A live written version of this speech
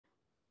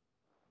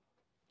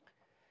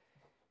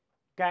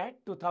CAT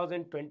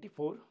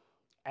 2024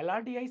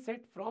 LRDI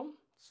set from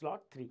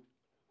slot 3.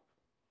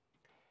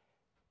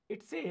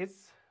 It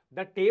says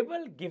the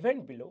table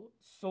given below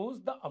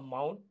shows the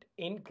amount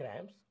in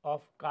grams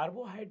of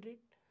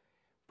carbohydrate,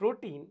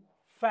 protein,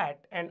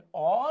 fat and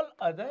all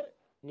other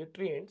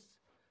nutrients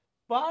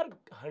per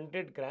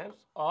 100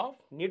 grams of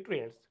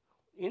nutrients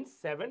in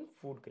 7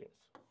 food grains.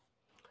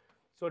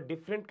 So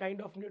different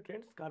kind of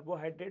nutrients,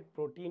 carbohydrate,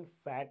 protein,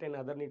 fat and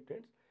other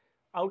nutrients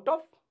out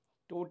of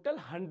total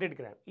 100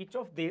 gram. Each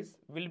of these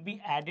will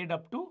be added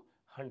up to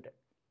 100.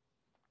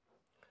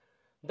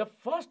 The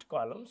first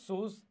column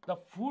shows the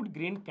food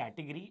grain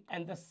category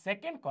and the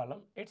second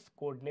column its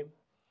code name.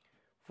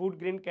 Food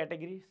grain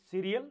category,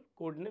 cereal,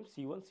 code name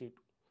C1, C2.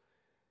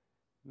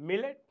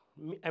 Millet,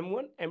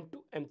 M1, M2,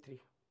 M3.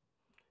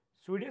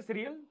 Pseudo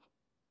cereal,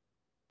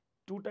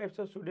 two types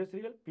of pseudo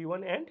cereal,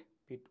 P1 and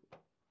P2.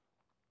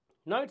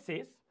 Now it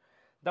says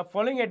the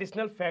following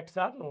additional facts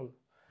are known.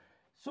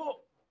 So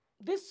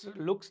this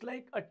looks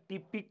like a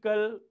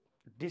typical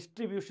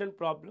distribution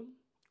problem,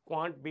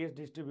 quant based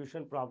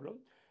distribution problem,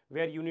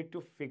 where you need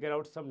to figure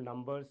out some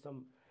numbers,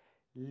 some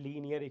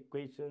linear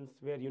equations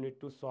where you need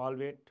to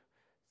solve it,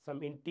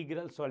 some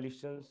integral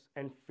solutions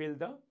and fill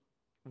the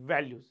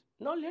values.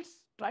 Now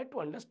let's try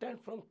to understand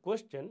from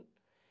question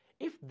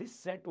if this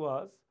set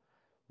was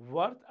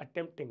worth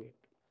attempting it.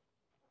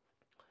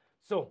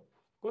 So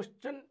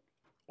question,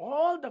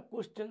 all the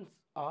questions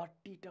are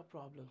theta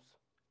problems.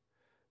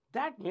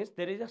 That means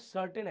there is a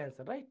certain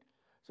answer, right?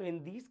 So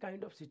in these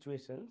kind of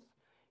situations,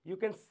 you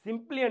can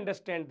simply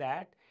understand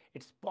that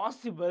it's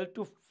possible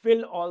to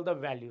fill all the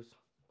values,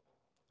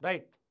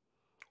 right?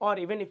 Or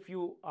even if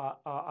you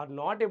are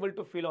not able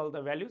to fill all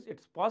the values,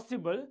 it's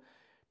possible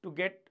to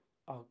get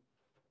an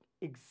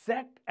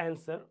exact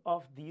answer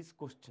of these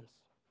questions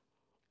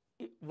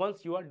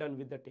once you are done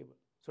with the table.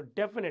 So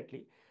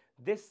definitely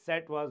this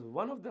set was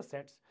one of the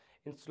sets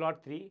in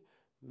slot 3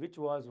 which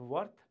was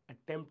worth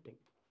attempting.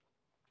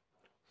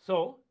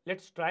 So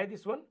let's try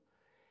this one.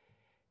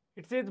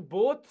 It says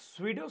both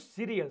pseudo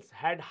cereals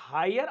had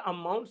higher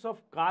amounts of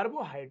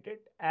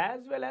carbohydrate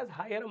as well as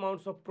higher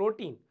amounts of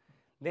protein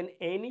than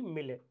any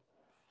millet.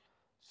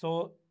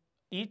 So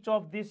each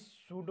of these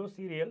pseudo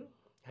cereal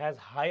has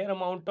higher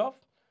amount of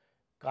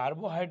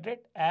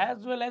carbohydrate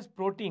as well as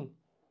protein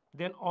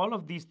than all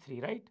of these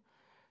three, right?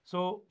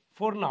 So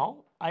for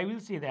now, I will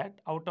say that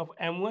out of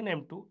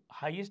M1, M2,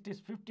 highest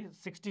is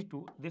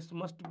 62. This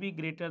must be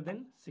greater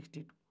than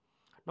 62.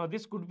 Now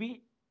this could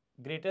be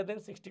greater than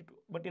 62,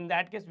 but in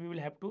that case we will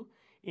have to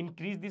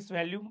increase this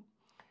value.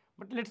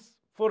 But let's,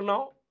 for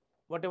now,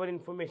 whatever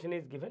information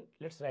is given,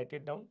 let's write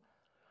it down.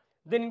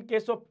 Then in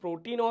case of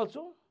protein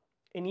also,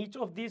 in each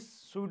of these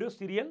pseudo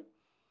cereal,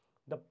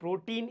 the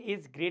protein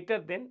is greater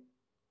than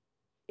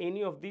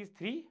any of these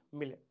three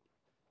millet.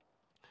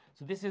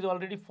 So this is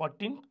already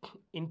 14.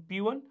 In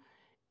P1,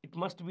 it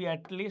must be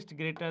at least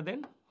greater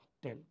than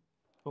 10.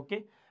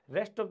 Okay.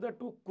 Rest of the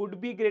two could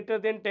be greater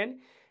than 10.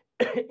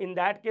 In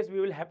that case, we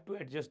will have to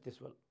adjust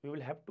this one. We will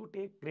have to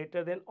take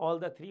greater than all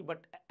the three.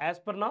 But as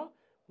per now,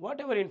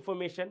 whatever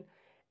information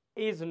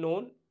is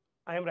known,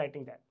 I am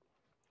writing that.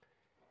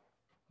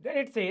 Then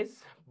it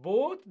says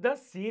both the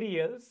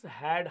cereals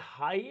had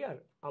higher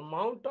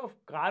amount of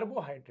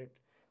carbohydrate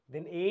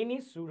than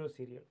any pseudo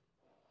cereal.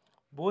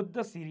 Both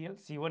the cereal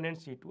C1 and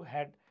C2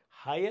 had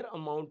higher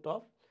amount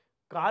of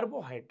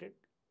carbohydrate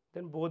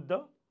than both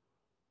the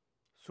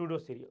pseudo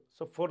cereal.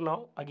 So for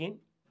now, again,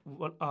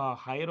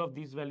 higher of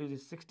these values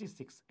is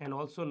 66 and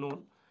also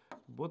known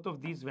both of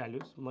these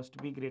values must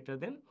be greater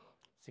than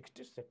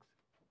 66.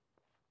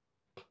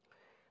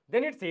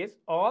 Then it says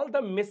all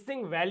the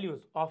missing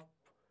values of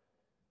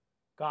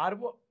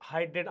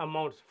carbohydrate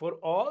amounts for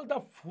all the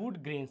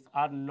food grains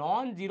are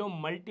non-zero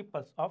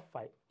multiples of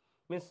 5.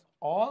 Means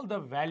all the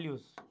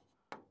values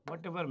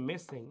whatever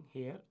missing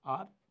here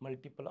are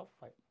multiple of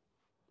 5.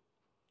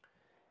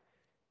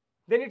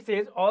 Then it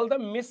says all the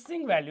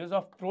missing values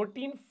of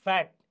protein,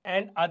 fat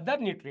and other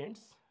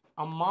nutrients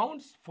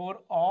amounts for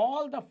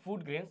all the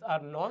food grains are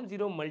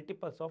non-zero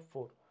multiples of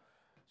 4.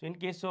 So in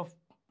case of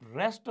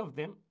rest of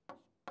them,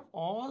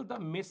 all the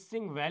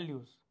missing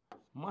values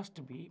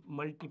must be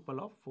multiple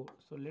of 4.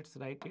 So let's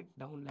write it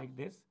down like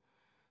this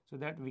so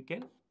that we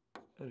can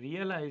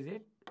realize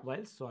it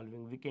while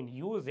solving. We can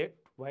use it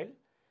while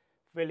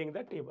filling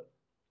the table.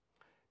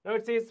 Now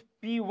it says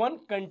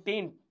P1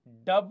 contained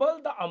double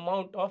the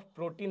amount of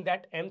protein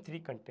that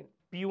M3 contained.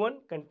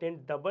 P1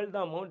 contained double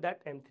the amount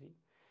that M3.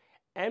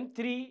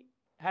 M3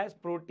 has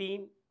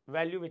protein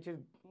value which is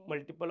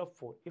multiple of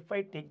 4. If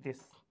I take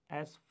this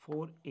as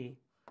 4A,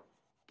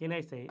 can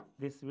I say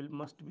this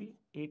must be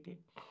 8A?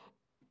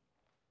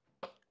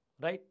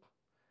 Right?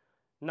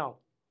 Now,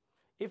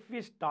 if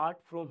we start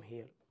from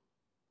here,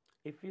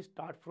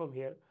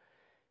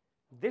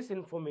 this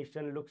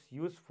information looks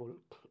useful.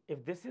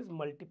 If this is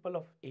multiple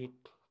of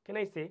 8, can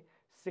I say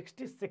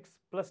 66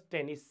 plus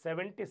 10 is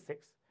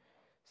 76.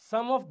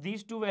 Sum of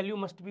these two values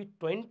must be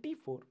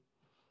 24.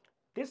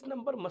 This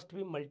number must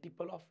be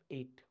multiple of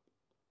 8,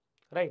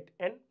 right?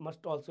 And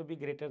must also be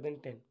greater than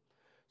 10.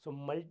 So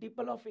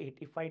multiple of 8,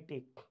 if I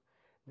take,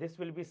 this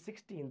will be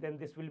 16, then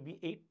this will be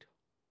 8,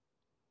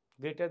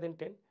 greater than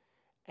 10.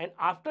 And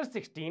after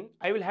 16,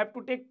 I will have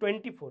to take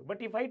 24.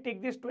 But if I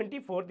take this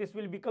 24, this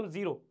will become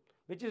 0,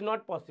 which is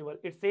not possible.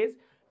 It says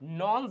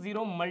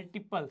non-zero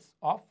multiples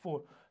of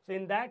 4. So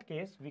in that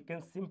case, we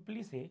can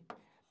simply say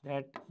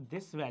that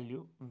this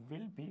value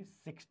will be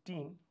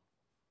 16,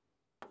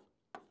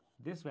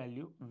 this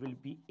value will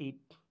be 8,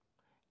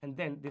 and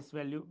then this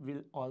value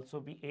will also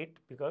be 8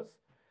 because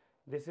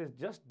this is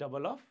just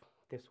double of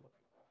this one.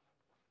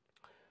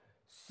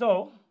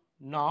 So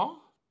now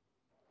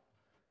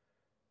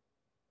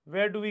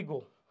where do we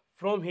go?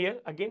 From here,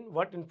 again,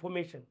 what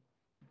information?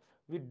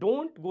 We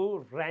don't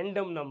go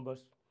random numbers.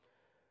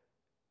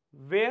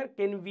 Where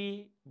can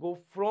we go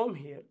from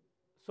here?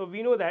 So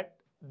we know that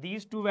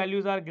these two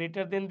values are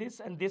greater than this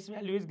and this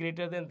value is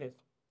greater than this.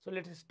 So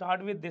let's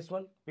start with this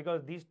one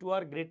because these two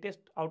are greatest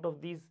out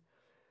of these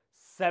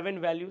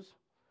 7 values.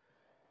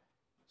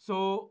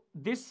 So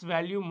this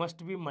value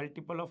must be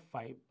multiple of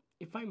 5.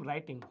 If I am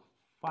writing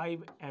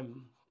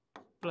 5m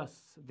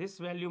plus, this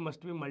value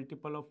must be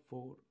multiple of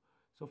 4.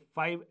 So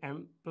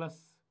 5m plus,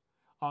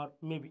 or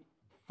maybe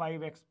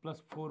 5x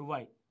plus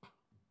 4y.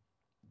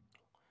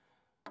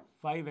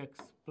 5x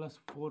plus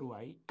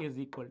 4y is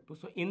equal to,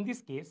 so in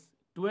this case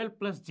 12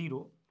 plus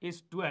 0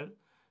 is 12,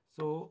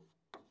 so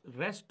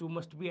rest 2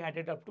 must be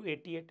added up to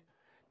 88.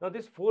 Now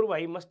this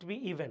 4y must be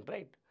even,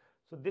 right?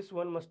 So this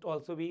one must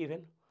also be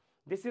even.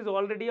 This is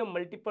already a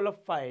multiple of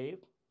 5,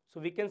 so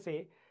we can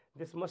say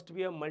this must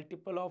be a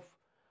multiple of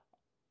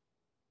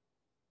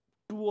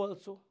 2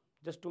 also,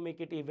 just to make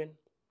it even,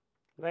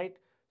 right?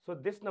 So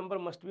this number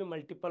must be a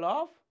multiple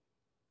of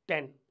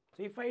 10.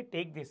 So if I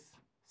take this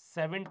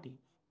 70,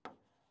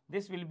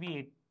 this will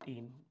be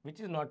 18, which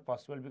is not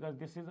possible because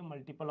this is a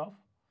multiple of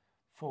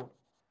 4.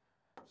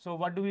 So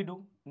what do we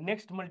do?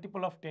 Next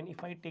multiple of 10,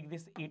 if I take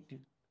this 80,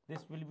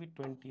 this will be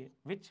 28,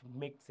 which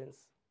makes sense,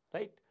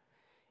 right?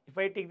 If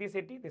I take this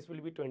 80, this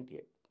will be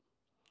 28.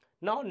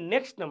 Now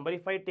next number,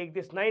 if I take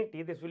this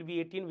 90, this will be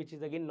 18, which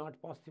is again not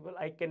possible.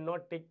 I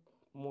cannot take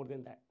more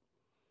than that.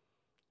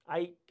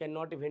 I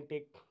cannot even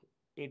take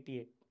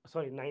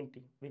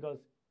 90 because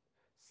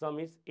sum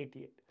is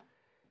 88.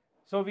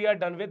 So we are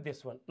done with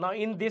this one. Now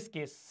in this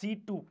case,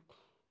 C2,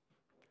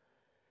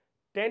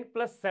 10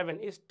 plus 7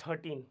 is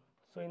 13.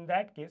 So in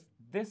that case,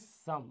 this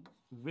sum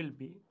will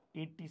be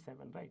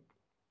 87, right?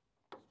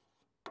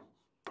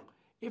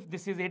 If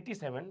this is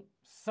 87,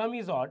 sum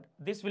is odd,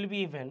 this will be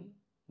even.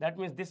 That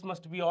means this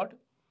must be odd.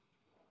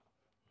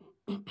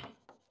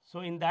 So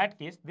in that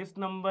case, this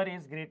number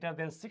is greater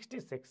than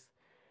 66.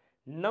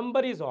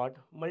 Number is odd,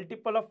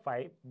 multiple of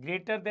 5,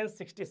 greater than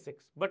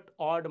 66, but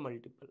odd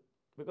multiple,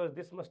 because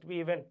this must be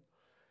even.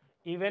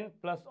 Even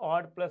plus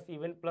odd plus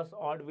even plus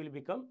odd will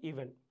become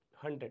even,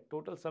 100.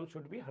 Total sum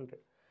should be 100.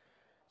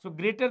 So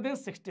greater than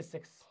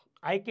 66,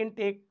 I can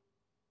take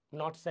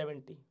not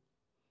 70.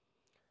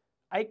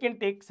 I can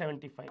take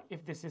 75.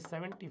 If this is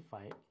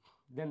 75,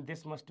 then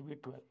this must be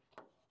 12.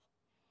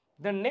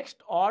 The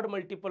next odd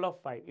multiple of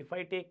 5, if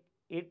I take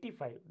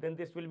 85, then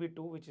this will be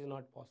 2, which is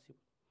not possible.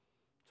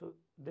 So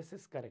this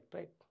is correct,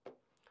 right?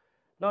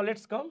 Now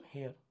let's come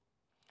here.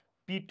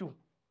 P2.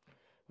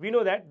 We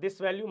know that this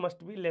value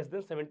must be less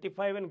than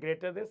 75 and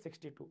greater than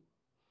 62.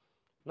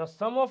 Now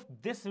sum of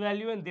this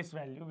value and this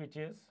value, which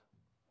is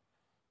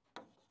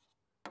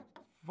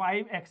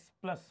 5x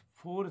plus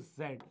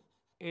 4z,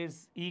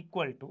 is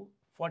equal to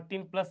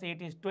 14 plus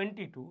 8 is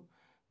 22.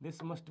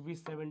 This must be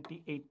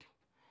 78.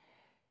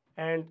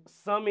 And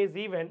sum is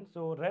even,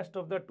 so rest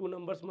of the two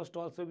numbers must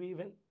also be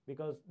even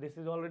because this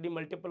is already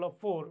multiple of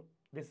 4,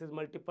 this is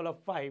multiple of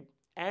 5,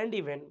 and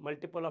even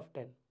multiple of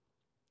 10,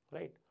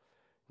 right?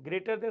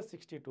 Greater than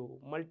 62,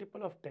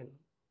 multiple of 10.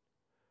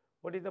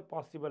 What is the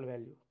possible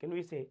value? Can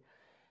we say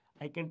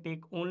I can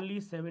take only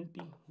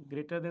 70,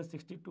 greater than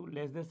 62,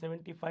 less than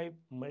 75,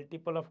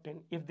 multiple of 10.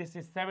 If this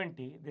is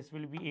 70, this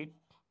will be 8.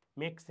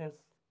 Makes sense.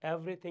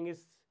 Everything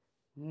is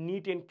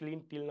neat and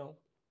clean till now.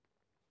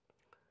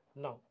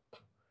 Now,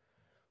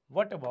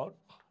 what about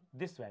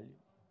this value?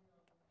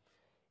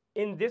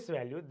 In this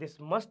value, this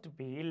must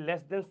be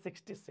less than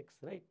 66,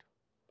 right?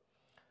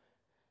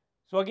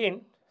 So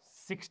again,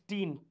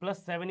 16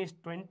 plus 7 is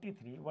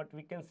 23. What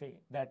we can say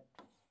that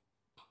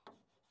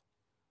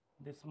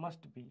this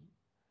must be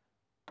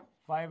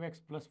 5x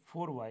plus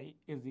 4y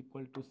is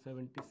equal to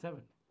 77.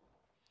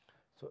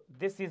 So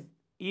this is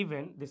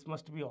even, this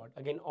must be odd.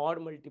 Again, odd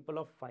multiple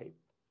of 5,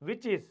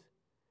 which is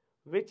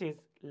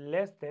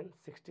less than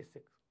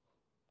 66.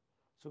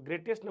 So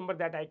greatest number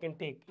that I can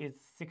take is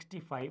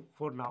 65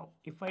 for now.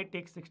 If I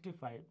take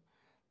 65,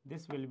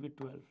 this will be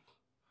 12.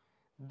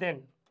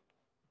 Then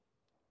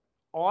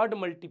odd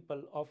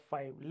multiple of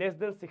 5 less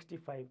than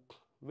 65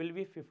 will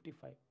be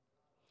 55.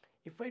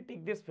 If I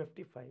take this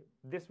 55,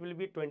 this will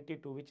be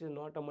 22, which is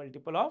not a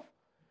multiple of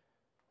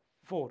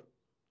 4.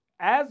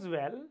 As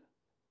well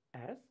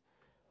as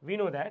we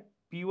know that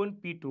P1,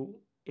 P2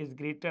 is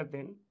greater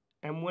than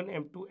M1,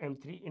 M2,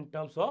 M3 in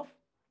terms of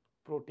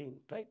protein,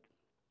 right?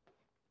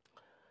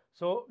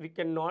 So we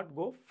cannot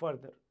go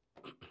further.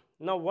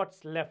 Now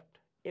what's left?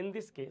 In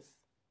this case,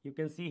 you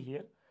can see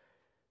here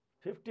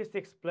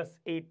 56 plus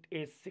 8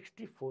 is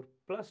 64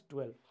 plus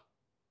 12.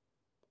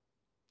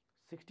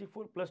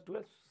 64 plus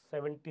 12,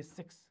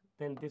 76.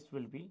 Then this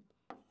will be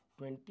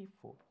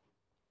 24.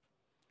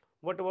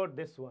 What about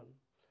this one?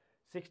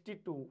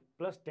 62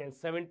 plus 10,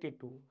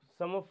 72.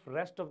 Sum of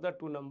rest of the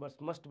two numbers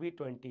must be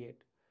 28.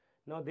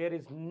 Now there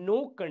is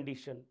no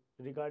condition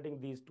regarding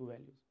these two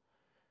values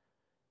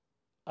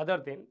other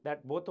than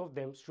that both of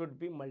them should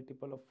be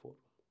multiple of 4.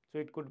 So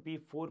it could be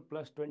 4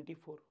 plus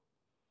 24,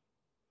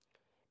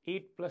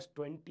 8 plus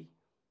 20,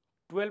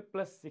 12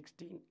 plus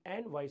 16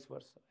 and vice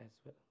versa as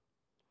well.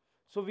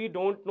 So we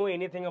don't know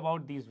anything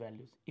about these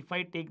values. If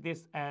I take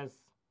this as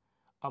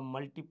a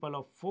multiple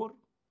of 4,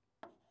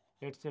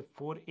 let's say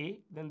 4a,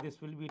 then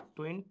this will be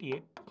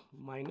 28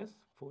 minus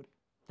 4a.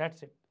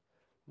 That's it.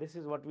 This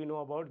is what we know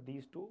about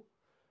these two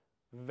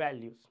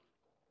values.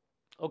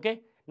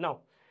 Okay, now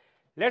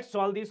let's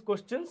solve these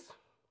questions.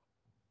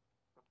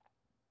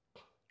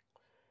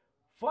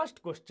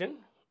 First question,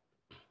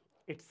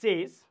 it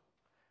says,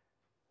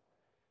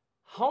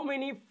 how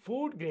many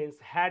food grains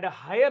had a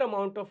higher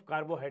amount of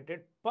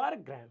carbohydrate per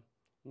gram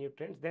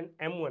nutrients than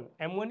M1?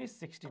 M1 is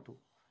 62.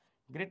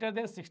 Greater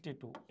than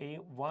 62. A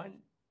 1,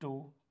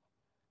 2,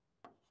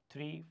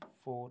 3,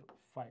 4,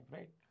 5,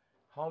 right?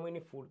 How many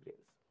food grains?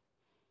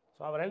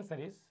 So our answer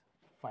is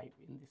 5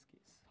 in this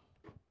case.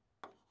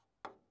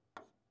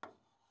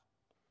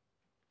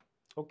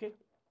 Okay.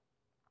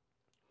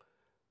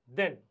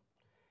 Then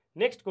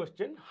next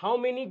question, how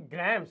many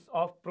grams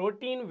of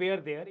protein were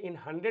there in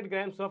 100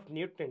 grams of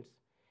nutrients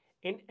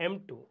in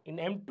M2? In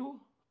M2,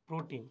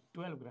 protein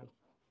 12 grams.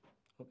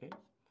 Okay.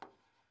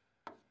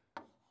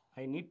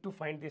 I need to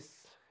find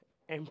this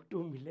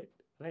M2 millet,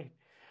 right?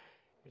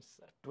 It's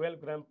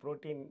 12 gram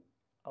protein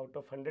out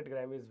of 100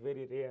 gram is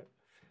very rare.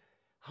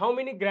 How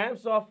many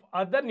grams of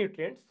other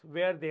nutrients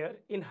were there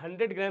in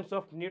 100 grams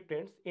of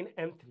nutrients in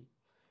M3?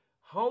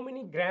 How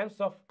many grams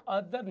of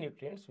other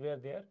nutrients were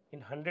there in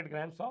 100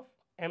 grams of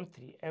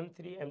M3?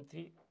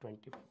 M3,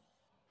 24.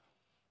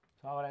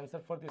 So our answer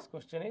for this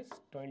question is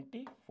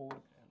 24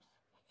 grams.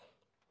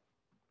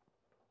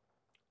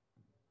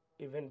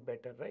 Even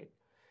better, right?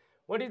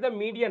 What is the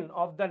median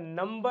of the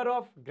number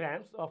of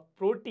grams of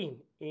protein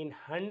in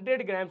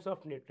 100 grams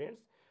of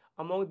nutrients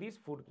among these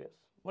food grains?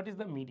 What is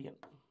the median?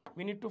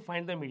 We need to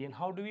find the median.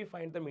 How do we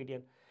find the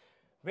median?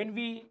 When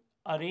we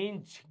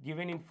arrange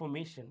given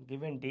information,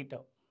 given data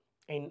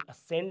in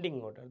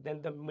ascending order,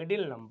 then the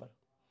middle number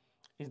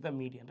is the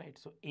median, right?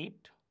 So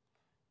 8,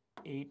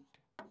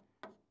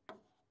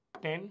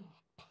 10,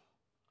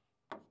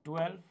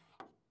 12,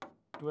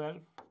 12,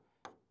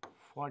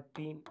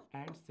 14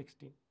 and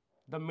 16.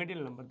 The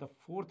middle number, the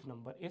fourth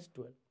number is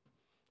 12.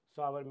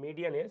 So our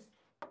median is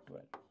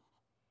 12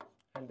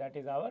 and that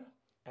is our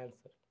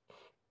answer.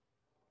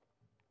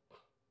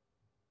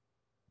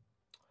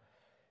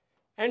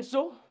 And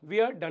so we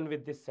are done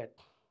with this set.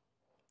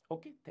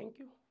 Okay, thank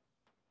you.